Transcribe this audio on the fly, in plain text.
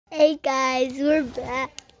Hey guys, we're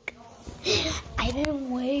back. I've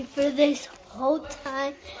been waiting for this whole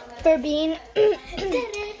time for being today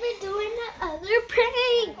we're doing the other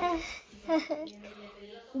prank.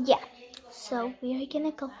 Yeah, so we are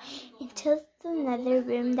gonna go into another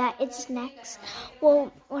room that it's next.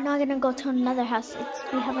 Well, we're not gonna go to another house.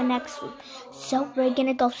 We have a next room. So we're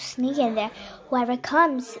gonna go sneak in there. Whoever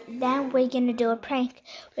comes, then we're gonna do a prank.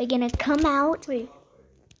 We're gonna come out.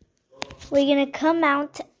 We're going to come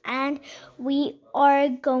out and we are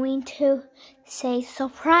going to say,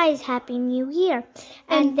 surprise, Happy New Year.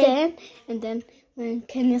 And then when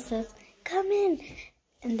Kenya says, come in.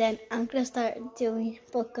 And then I'm going to start doing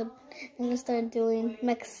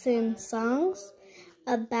Mexican songs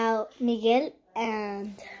about Miguel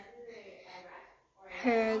and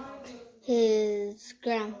his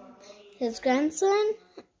grandson,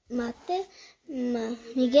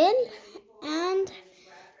 Miguel, and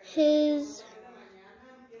his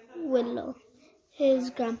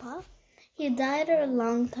grandpa. He died a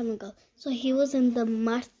long time ago, so he was in the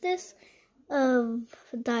martes of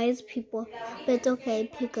dies people, but it's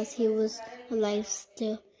okay because he was alive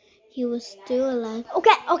still. He was still alive.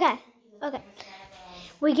 Okay.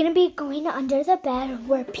 We're gonna be going under the bed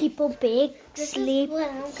where people big sleep. This is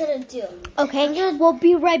what I'm gonna do. Okay, we'll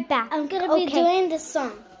be right back. I'm gonna be doing this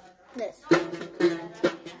song. This.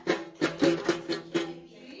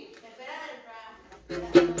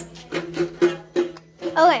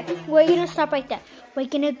 Okay, we're gonna stop right there. We're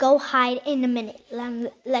gonna go hide in a minute.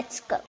 Let's go.